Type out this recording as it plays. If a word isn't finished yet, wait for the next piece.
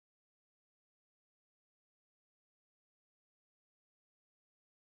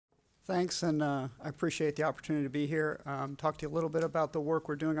Thanks, and I appreciate the opportunity to be here. Talk to you a little bit about the work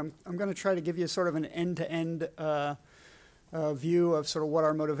we're doing. I'm going to try to give you sort of an end-to-end view of sort of what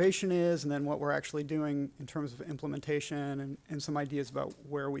our motivation is, and then what we're actually doing in terms of implementation, and some ideas about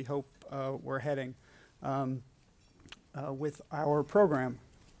where we hope we're heading with our program.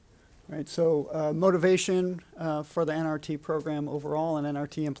 Right, so motivation for the NRT program overall and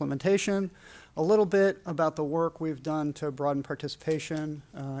NRT implementation. A little bit about the work we've done to broaden participation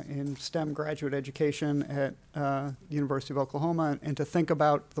in STEM graduate education at the University of Oklahoma, and to think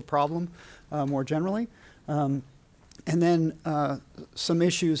about the problem more generally. And then some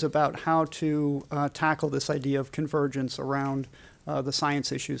issues about how to tackle this idea of convergence around the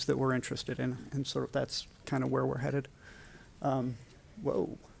science issues that we're interested in. And sort of that's kind of where we're headed.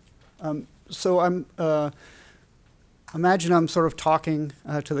 So imagine I'm sort of talking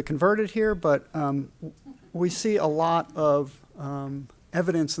to the converted here, but we see a lot of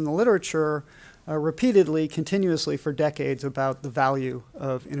evidence in the literature repeatedly, continuously for decades about the value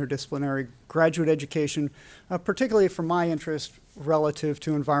of interdisciplinary graduate education, particularly for my interest relative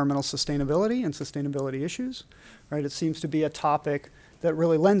to environmental sustainability and sustainability issues. Right? It seems to be a topic that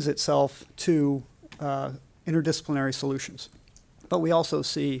really lends itself to interdisciplinary solutions. But we also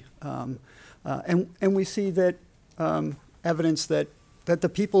see, and we see that evidence that the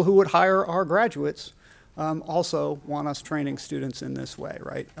people who would hire our graduates also want us training students in this way,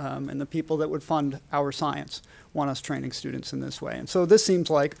 right? And the people that would fund our science want us training students in this way. And so this seems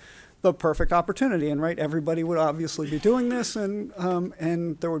like the perfect opportunity, and right, everybody would obviously be doing this, and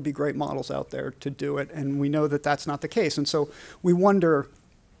there would be great models out there to do it, and we know that that's not the case. And so we wonder,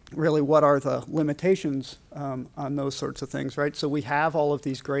 really, what are the limitations on those sorts of things, right? So we have all of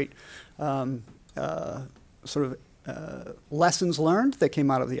these great sort of lessons learned that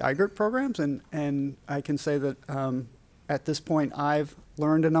came out of the IGRT programs, and I can say that at this point I've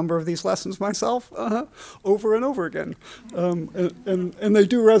learned a number of these lessons myself over and over again, and they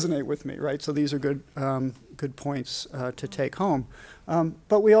do resonate with me, right? So these are good points to take home.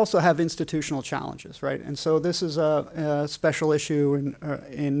 But we also have institutional challenges, right? And so this is a special issue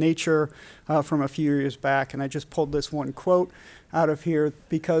in Nature from a few years back, and I just pulled this one quote out of here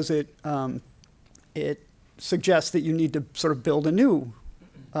because it suggests that you need to sort of build a new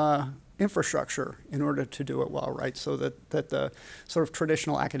infrastructure in order to do it well, right? So that the sort of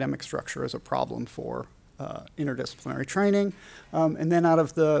traditional academic structure is a problem for interdisciplinary training. And then out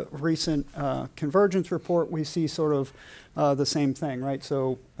of the recent Convergence report, we see sort of the same thing, right?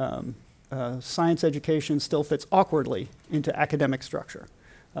 So science education still fits awkwardly into academic structure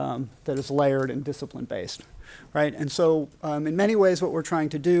that is layered and discipline-based, right? And so in many ways what we're trying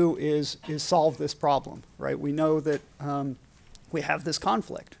to do is solve this problem, right? We know that we have this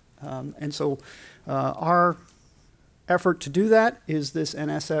conflict. And so our effort to do that is this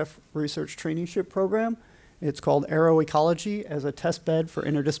NSF research traineeship program. It's called Aeroecology as a test bed for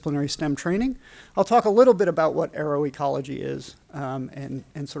interdisciplinary STEM training. I'll talk a little bit about what aeroecology is and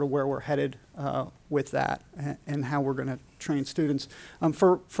sort of where we're headed with that and how we're going to train students.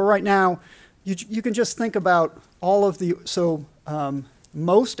 For right now, you can just think about all of the, so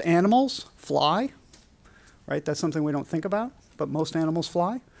most animals fly, right? That's something we don't think about, but most animals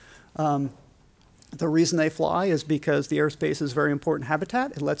fly. The reason they fly is because the airspace is very important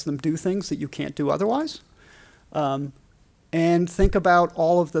habitat. It lets them do things that you can't do otherwise. And think about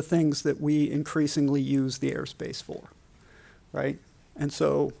all of the things that we increasingly use the airspace for, right? And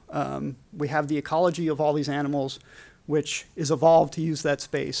so we have the ecology of all these animals, which is evolved to use that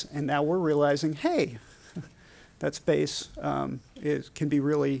space. And now we're realizing, hey, that space can be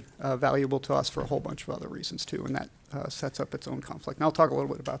really valuable to us for a whole bunch of other reasons too, and that sets up its own conflict. And I'll talk a little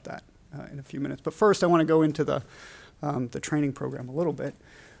bit about that in a few minutes. But first, I want to go into the training program a little bit.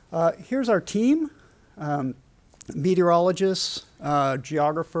 Here's our team. Meteorologists,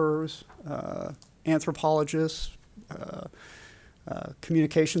 geographers, anthropologists,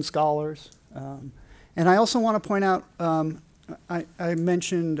 communication scholars. And I also want to point out, I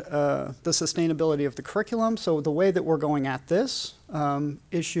mentioned the sustainability of the curriculum. So the way that we're going at this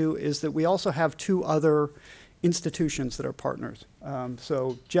issue is that we also have two other institutions that are partners.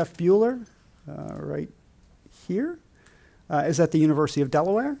 So Jeff Bueller, right here, is at the University of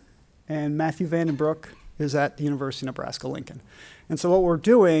Delaware, and Matthew Vandenbroek is at the University of Nebraska, Lincoln. And so what we're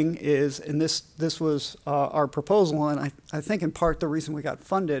doing is, and this was our proposal, and I think in part the reason we got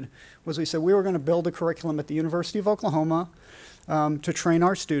funded was we said we were going to build a curriculum at the University of Oklahoma to train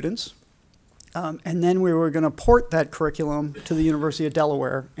our students, and then we were going to port that curriculum to the University of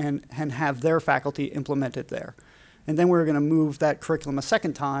Delaware and have their faculty implement it there. And then we're going to move that curriculum a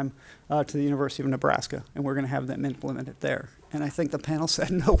second time to the University of Nebraska, and we're going to have them implement it there. And I think the panel said,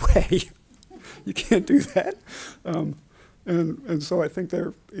 no way, you can't do that. And so I think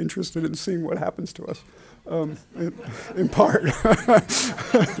they're interested in seeing what happens to us, in part.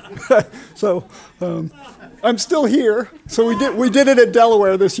 So I'm still here. So we did it at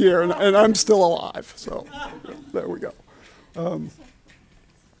Delaware this year, and I'm still alive. So there we go.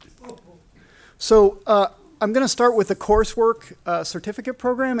 I'm going to start with the coursework certificate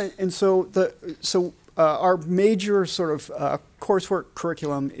program, and so our major sort of coursework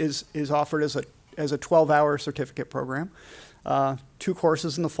curriculum is offered as a 12-hour certificate program. 2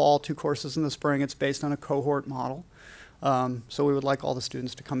 courses in the fall, 2 courses in the spring. It's based on a cohort model. So we would like all the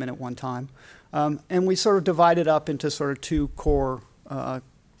students to come in at one time. And we sort of divide it up into sort of 2 core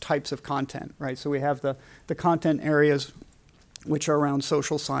types of content, right? So we have the content areas which are around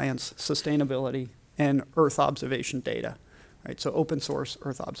social science, sustainability, and Earth observation data, right? So open source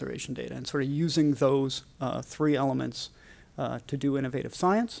Earth observation data, and sort of using those 3 elements to do innovative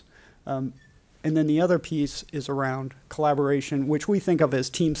science. And then the other piece is around collaboration, which we think of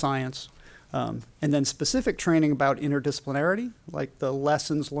as team science, and then specific training about interdisciplinarity, like the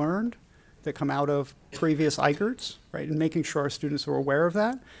lessons learned that come out of previous IGERTs, right? And making sure our students are aware of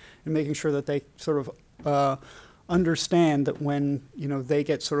that, and making sure that they sort of understand that when they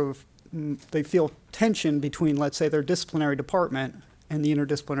get sort of they feel tension between, let's say, their disciplinary department and the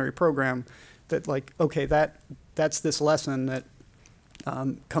interdisciplinary program, that like, okay, that's this lesson that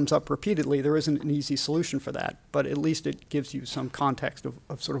comes up repeatedly. There isn't an easy solution for that, but at least it gives you some context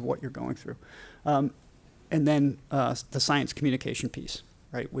of sort of what you're going through. And then the science communication piece,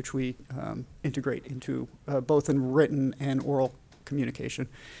 right, which we integrate into both in written and oral communication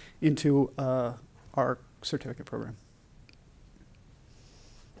into our certificate program.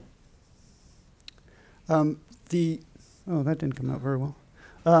 That didn't come out very well.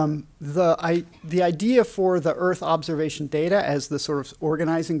 The idea for the Earth observation data as the sort of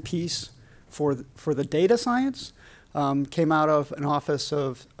organizing piece for the data science came out of an Office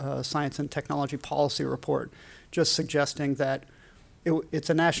of Science and Technology Policy report, just suggesting that it's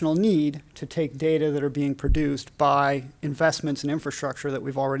a national need to take data that are being produced by investments in infrastructure that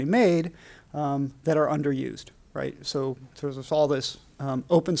we've already made that are underused, right? So there's all this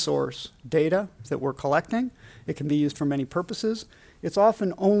open source data that we're collecting. It can be used for many purposes. It's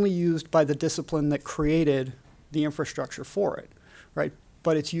often only used by the discipline that created the infrastructure for it, right?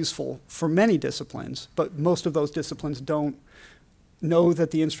 But it's useful for many disciplines, but most of those disciplines don't know that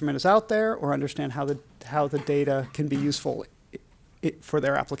the instrument is out there or understand how the data can be useful for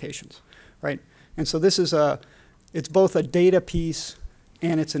their applications, right? And so this is it's both a data piece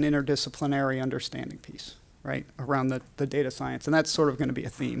and it's an interdisciplinary understanding piece, right, around the data science. And that's sort of going to be a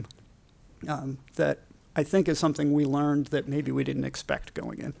theme that I think is something we learned that maybe we didn't expect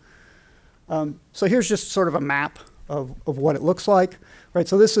going in. So here's just sort of a map of what it looks like, right?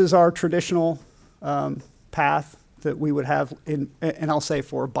 So this is our traditional path that we would have in, and I'll say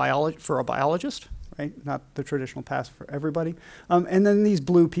for a biologist, right? Not the traditional path for everybody. And then these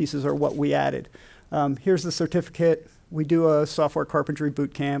blue pieces are what we added. Here's the certificate. We do a software carpentry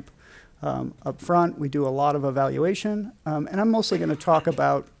boot camp. Up front, we do a lot of evaluation. And I'm mostly going to talk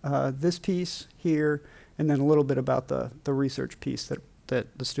about this piece here, and then a little bit about the research piece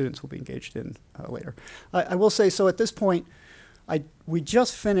that the students will be engaged in later. I will say, so at this point, we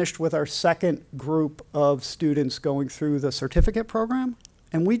just finished with our second group of students going through the certificate program.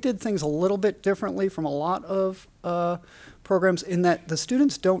 And we did things a little bit differently from a lot of programs in that the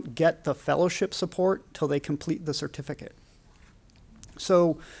students don't get the fellowship support till they complete the certificate.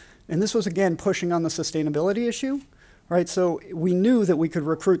 So, and this was, again, pushing on the sustainability issue, right? So we knew that we could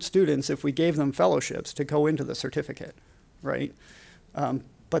recruit students if we gave them fellowships to go into the certificate, right?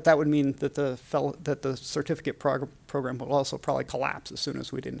 But that would mean that the certificate program would also probably collapse as soon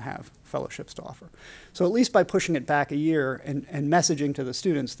as we didn't have fellowships to offer. So at least by pushing it back a year and messaging to the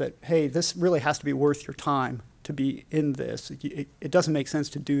students that, hey, this really has to be worth your time to be in this. It doesn't make sense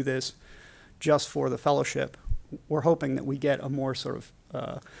to do this just for the fellowship. We're hoping that we get a more sort of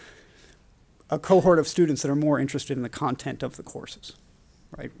a cohort of students that are more interested in the content of the courses,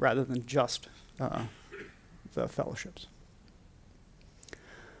 right, rather than just the fellowships.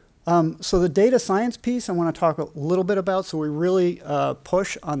 So the data science piece I want to talk a little bit about. So we really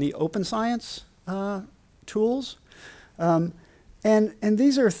push on the open science tools. And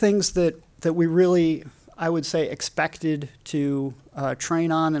these are things that we really, I would say, expected to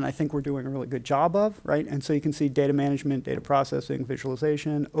train on, and I think we're doing a really good job of, right? And so you can see data management, data processing,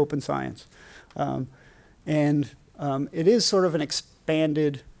 visualization, open science. It is sort of an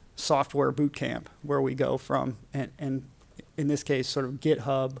expanded software boot camp where we go from, and in this case, sort of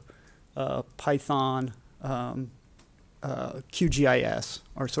GitHub, Python, QGIS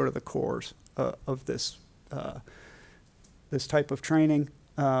are sort of the cores of this this type of training.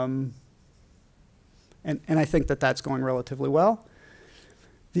 And I think that that's going relatively well.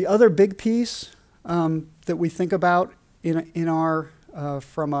 The other big piece that we think about in our,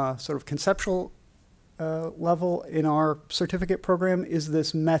 from a sort of conceptual level in our certificate program is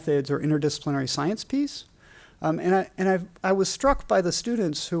this methods or interdisciplinary science piece. And I was struck by the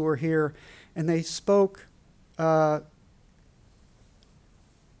students who were here, and they spoke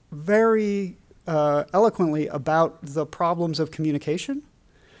very eloquently about the problems of communication,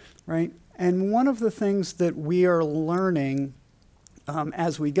 right? And one of the things that we are learning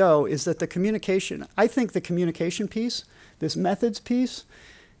as we go is that the communication, I think the communication piece, this methods piece,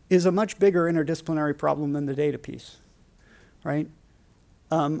 is a much bigger interdisciplinary problem than the data piece, right?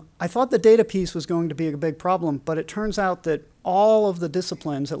 I thought the data piece was going to be a big problem, but it turns out that all of the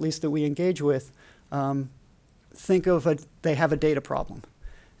disciplines, at least that we engage with, think of they have a data problem.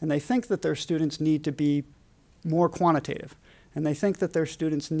 And they think that their students need to be more quantitative. And they think that their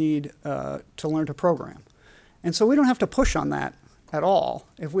students need to learn to program. And so we don't have to push on that at all.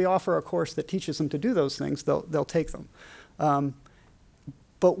 If we offer a course that teaches them to do those things, they'll take them.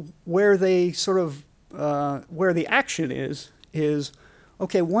 But where they sort of, where the action is,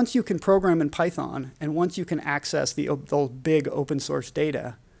 okay, once you can program in Python and once you can access the big open source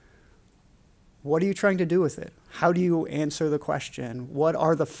data, what are you trying to do with it? How do you answer the question? What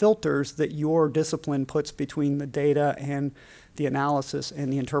are the filters that your discipline puts between the data and the analysis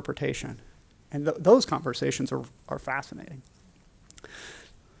and the interpretation? And those conversations are fascinating.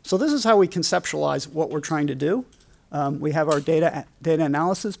 So this is how we conceptualize what we're trying to do. We have our data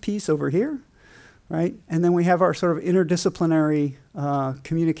analysis piece over here, right? And then we have our sort of interdisciplinary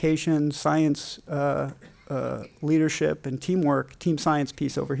communication, science, leadership, and teamwork, team science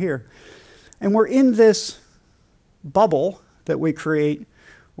piece over here. And we're in this bubble that we create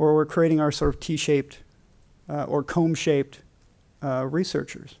where we're creating our sort of T-shaped or comb-shaped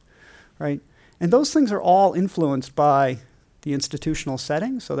researchers, right? And those things are all influenced by the institutional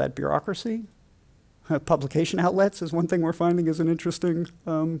setting, so that bureaucracy. Publication outlets is one thing we're finding is an interesting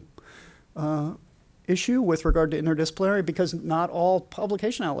issue with regard to interdisciplinary, because not all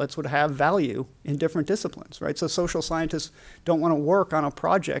publication outlets would have value in different disciplines, right? So social scientists don't want to work on a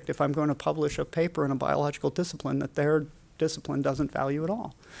project if I'm going to publish a paper in a biological discipline that their discipline doesn't value at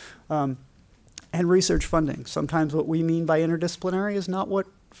all. And research funding. Sometimes what we mean by interdisciplinary is not what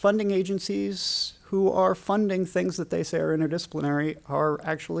funding agencies who are funding things that they say are interdisciplinary are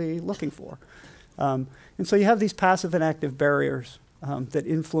actually looking for. And so you have these passive and active barriers that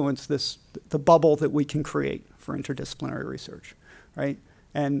influence the bubble that we can create for interdisciplinary research, right?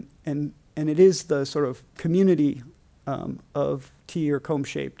 And it is the sort of community of T or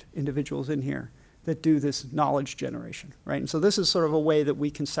comb-shaped individuals in here that do this knowledge generation, right? And so this is sort of a way that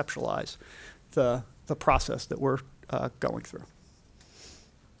we conceptualize the process that we're going through.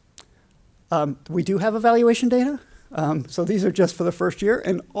 We do have evaluation data. So these are just for the first year.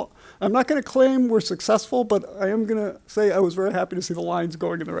 And I'm not going to claim we're successful, but I am going to say I was very happy to see the lines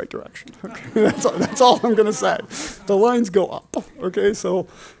going in the right direction. Okay? That's all I'm going to say. The lines go up. Okay, so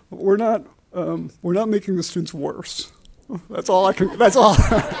we're not making the students worse. That's all I can. That's all.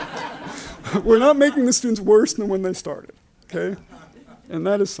 We're not making the students worse than when they started. Okay, and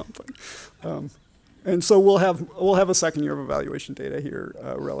that is something. And so we'll have a second year of evaluation data here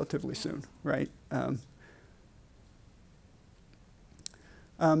relatively soon, right?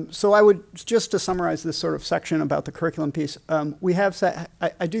 So I would, just to summarize this sort of section about the curriculum piece, we have set,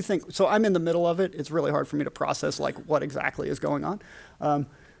 I do think, so I'm in the middle of it. It's really hard for me to process like what exactly is going on.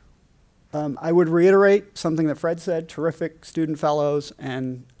 I would reiterate something that Fred said, terrific student fellows,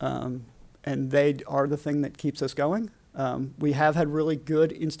 and they are the thing that keeps us going. We have had really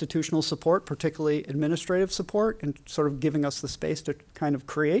good institutional support, particularly administrative support, and sort of giving us the space to kind of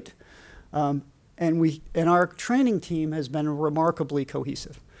create. And our training team has been remarkably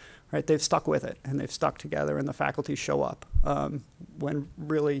cohesive, right? They've stuck with it, and they've stuck together, and the faculty show up when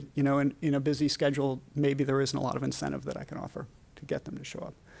really, you know, in a busy schedule, maybe there isn't a lot of incentive that I can offer to get them to show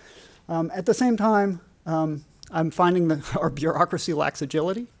up. At the same time, I'm finding that our bureaucracy lacks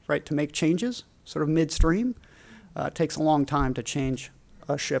agility, right, to make changes sort of midstream. It takes a long time to change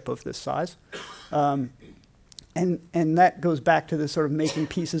a ship of this size. And that goes back to this sort of making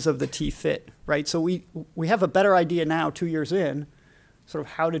pieces of the T fit, right? So we have a better idea now, 2 years in, sort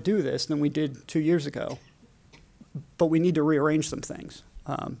of how to do this than we did 2 years ago. But we need to rearrange some things,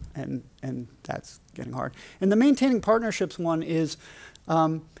 and that's getting hard. And the maintaining partnerships one is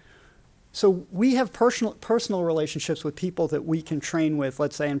So we have personal relationships with people that we can train with,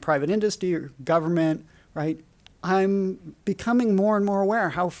 let's say in private industry or government, right? I'm becoming more and more aware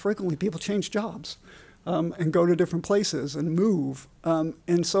how frequently people change jobs and go to different places and move.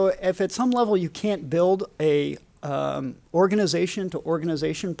 And so if at some level you can't build a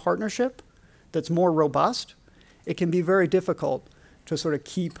organization-to-organization partnership that's more robust, it can be very difficult to sort of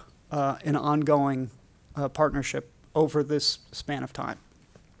keep an ongoing partnership over this span of time.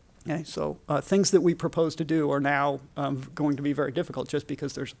 Okay, so things that we propose to do are now going to be very difficult just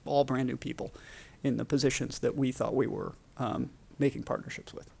because there's all brand new people in the positions that we thought we were making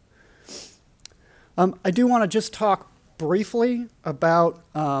partnerships with. I do want to just talk briefly about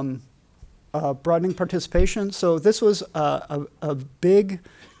broadening participation. So this was a big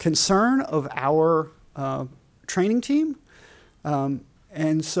concern of our training team.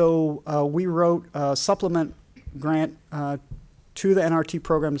 And so we wrote a supplement grant to the NRT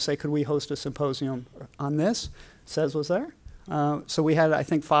program to say, could we host a symposium on this? SES was there. So we had, I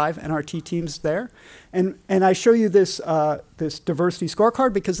think, 5 NRT teams there. And I show you this, this diversity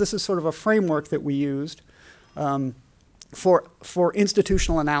scorecard because this is sort of a framework that we used for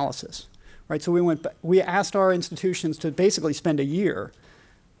institutional analysis. Right? So we asked our institutions to basically spend a year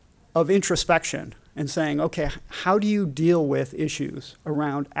of introspection and saying, okay, how do you deal with issues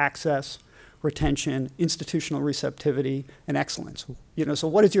around access, retention, institutional receptivity, and excellence? You know, so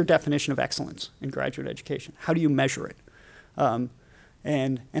what is your definition of excellence in graduate education? How do you measure it?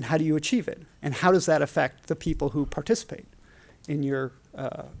 And how do you achieve it? And how does that affect the people who participate in your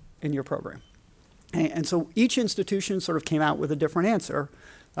program? And so each institution sort of came out with a different answer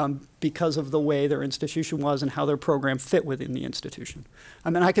because of the way their institution was and how their program fit within the institution. I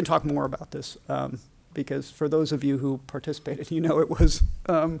mean, I can talk more about this because for those of you who participated, you know it was,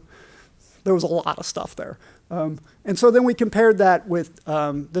 there was a lot of stuff there. And so then we compared that with,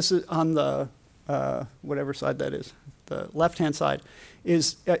 this is on the, whatever side that is, the left-hand side,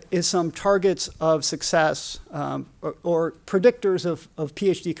 is some targets of success or predictors of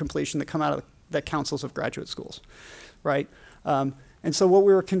PhD completion that come out of the councils of graduate schools, right? And so what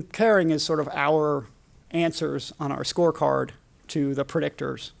we were comparing is sort of our answers on our scorecard to the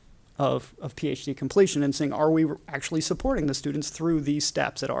predictors of PhD completion and saying, are we actually supporting the students through these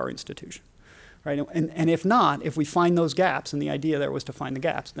steps at our institution, right? And if not, if we find those gaps, and the idea there was to find the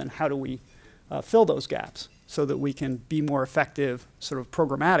gaps, then how do we fill those gaps so that we can be more effective sort of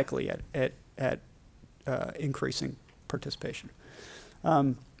programmatically at increasing participation?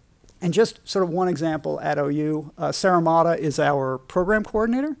 And just sort of one example at OU, Sarah Mata is our program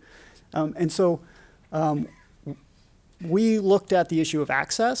coordinator. And so we looked at the issue of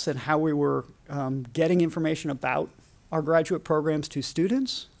access and how we were getting information about our graduate programs to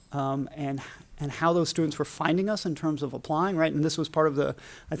students and how those students were finding us in terms of applying, right? And this was part of the,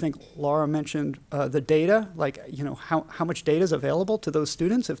 I think Laura mentioned the data, like, you know, how much data is available to those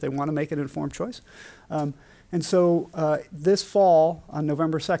students if they want to make an informed choice. And so this fall, on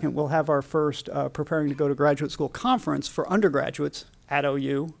November 2nd, we'll have our first Preparing to Go to Graduate School conference for undergraduates at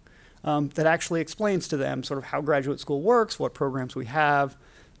OU that actually explains to them sort of how graduate school works, what programs we have,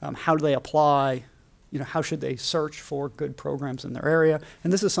 how do they apply, you know, how should they search for good programs in their area.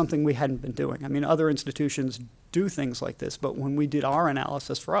 And this is something we hadn't been doing. I mean, other institutions do things like this, but when we did our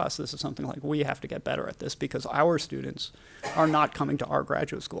analysis for us, this is something like we have to get better at this because our students are not coming to our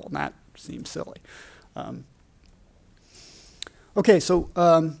graduate school, and that seems silly. Okay, so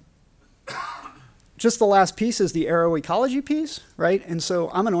just the last piece is the aeroecology piece, right? And so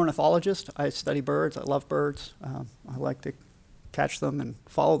I'm an ornithologist. I study birds. I love birds. I like to catch them and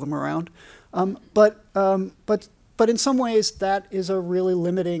follow them around. But in some ways, that is a really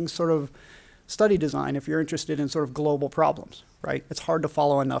limiting sort of study design if you're interested in sort of global problems, right? It's hard to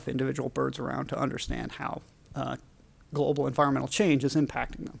follow enough individual birds around to understand how global environmental change is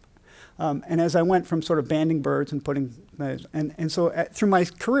impacting them. And as I went from sort of banding birds and putting, and so through my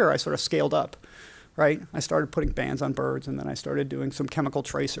career, I sort of scaled up, right? I started putting bands on birds, and then I started doing some chemical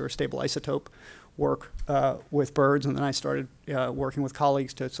tracer, stable isotope work with birds, and then I started working with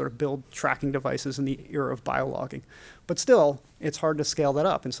colleagues to sort of build tracking devices in the era of biologging. But still, it's hard to scale that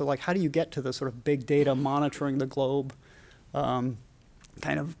up. And so, like, how do you get to the sort of big data monitoring the globe kind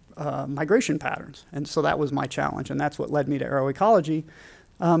of migration patterns? And so that was my challenge, and that's what led me to aeroecology.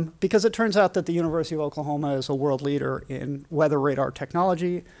 Because it turns out that the University of Oklahoma is a world leader in weather radar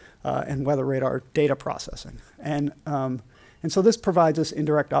technology and weather radar data processing. And so this provides us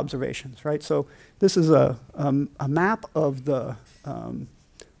indirect observations, right? So this is a map of the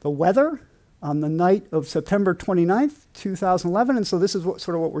weather on the night of September 29th, 2011. And so this is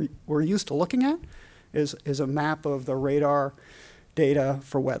what we're used to looking at is a map of the radar data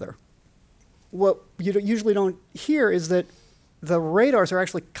for weather. what you usually don't hear is that the radars are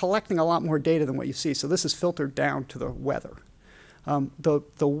actually collecting a lot more data than what you see. So this is filtered down to the weather.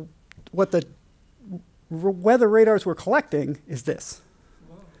 What the weather radars were collecting is this.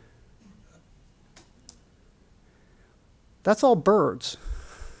 That's all birds.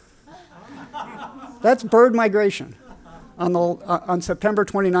 That's bird migration on September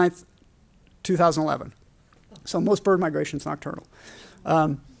 29th, 2011. So most bird migration is nocturnal.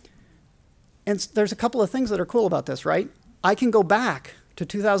 And there's a couple of things that are cool about this, right? I can go back to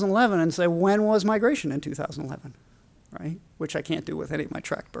 2011 and say, when was migration in 2011, right? Which I can't do with any of my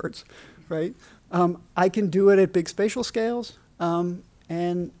tracked birds, right? I can do it at big spatial scales and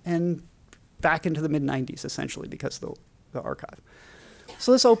back into the mid-90s, essentially, because of the archive.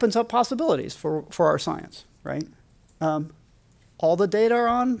 So this opens up possibilities for our science, right? All the data are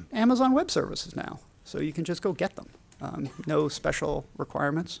on Amazon Web Services now, so you can just go get them. No special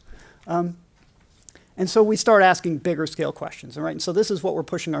requirements. And so we start asking bigger scale questions, all right? And so this is what we're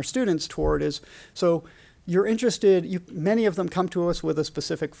pushing our students toward is, so you're interested, many of them come to us with a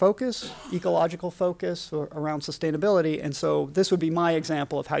specific focus, ecological focus or around sustainability, and so this would be my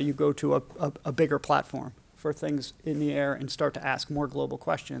example of how you go to a bigger platform for things in the air and start to ask more global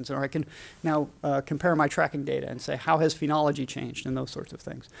questions. Or I can now compare my tracking data and say, how has phenology changed and those sorts of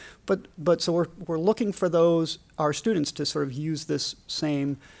things. But so we're looking for our students to sort of use this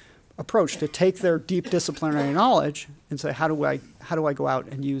same approach to take their deep disciplinary knowledge and say, how do I go out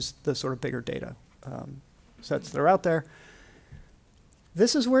and use the sort of bigger data sets that are out there?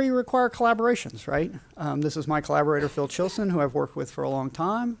 This is where you require collaborations, right? This is my collaborator, Phil Chilson, who I've worked with for a long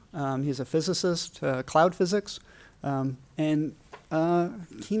time. He's a physicist, cloud physics, and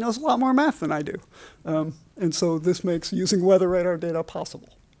he knows a lot more math than I do. And so this makes using weather radar data possible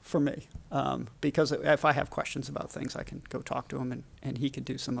for me, because if I have questions about things, I can go talk to him, and he can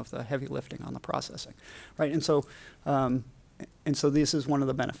do some of the heavy lifting on the processing, right? And so this is one of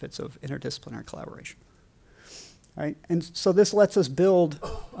the benefits of interdisciplinary collaboration. Right? And so this lets us build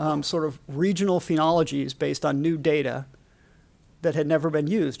sort of regional phenologies based on new data that had never been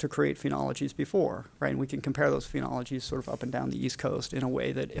used to create phenologies before, right? And we can compare those phenologies sort of up and down the East Coast in a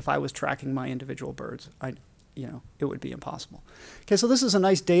way that if I was tracking my individual birds, it would be impossible. Okay, so this is a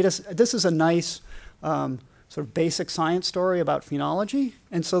nice this is a nice sort of basic science story about phenology.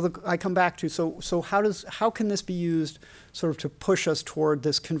 And so I come back to, so how can this be used sort of to push us toward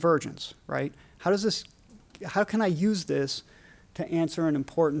this convergence, right? How can I use this to answer an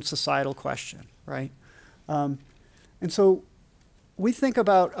important societal question, right? And so we think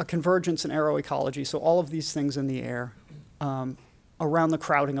about a convergence in aeroecology, so all of these things in the air around the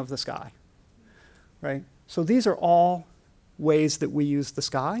crowding of the sky, right? So these are all ways that we use the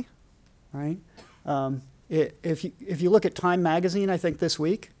sky, right? If you look at Time magazine, I think this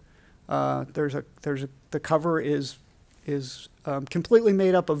week, the cover is completely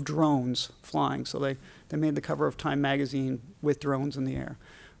made up of drones flying. So they made the cover of Time magazine with drones in the air,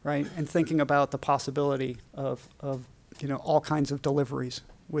 right? And thinking about the possibility of all kinds of deliveries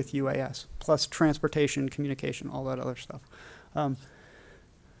with UAS, plus transportation, communication, all that other stuff. And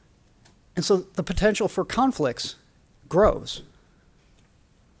so the potential for conflicts grows,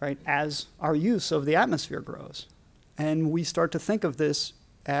 right, as our use of the atmosphere grows. And we start to think of this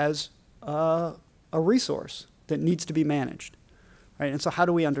as a resource that needs to be managed, right? And so how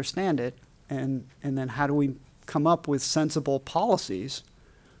do we understand it? And then how do we come up with sensible policies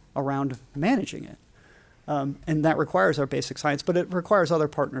around managing it? And that requires our basic science, but it requires other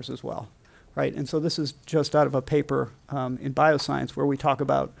partners as well, right? And so this is just out of a paper in bioscience where we talk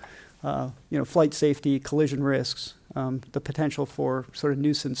about flight safety, collision risks, the potential for sort of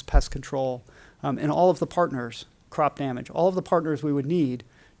nuisance pest control, and all of the partners, crop damage, all of the partners we would need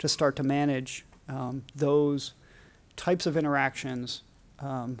to start to manage those types of interactions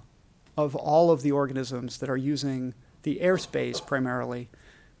of all of the organisms that are using the airspace primarily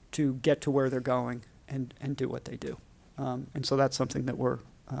to get to where they're going and do what they do. And so that's something that we're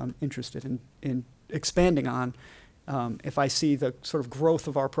interested in expanding on. If I see the sort of growth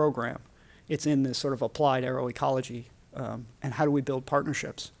of our program, it's in this sort of applied aeroecology, and how do we build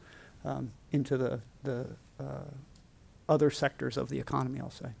partnerships into the other sectors of the economy,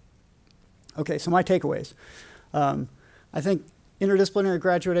 I'll say. Okay, so my takeaways. I think interdisciplinary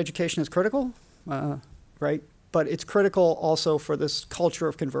graduate education is critical, right? But it's critical also for this culture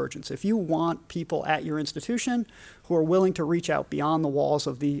of convergence. If you want people at your institution who are willing to reach out beyond the walls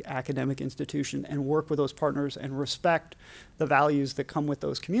of the academic institution and work with those partners and respect the values that come with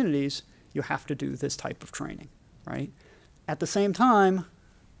those communities, you have to do this type of training, right? At the same time,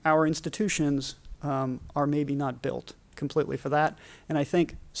 our institutions are maybe not built completely for that. And I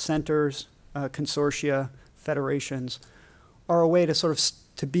think centers consortia, federations, are a way to sort of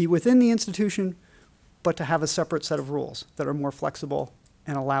to be within the institution, but to have a separate set of rules that are more flexible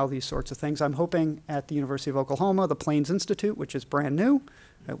and allow these sorts of things. I'm hoping at the University of Oklahoma, the Plains Institute, which is brand new,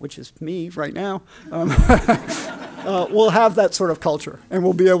 which is me right now, we'll have that sort of culture, and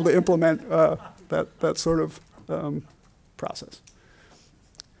we'll be able to implement that sort of process.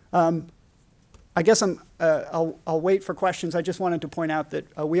 I guess I'll wait for questions. I just wanted to point out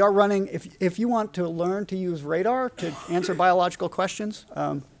that we are running, if you want to learn to use radar to answer biological questions,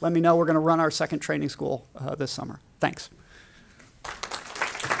 let me know. We're going to run our second training school this summer. Thanks.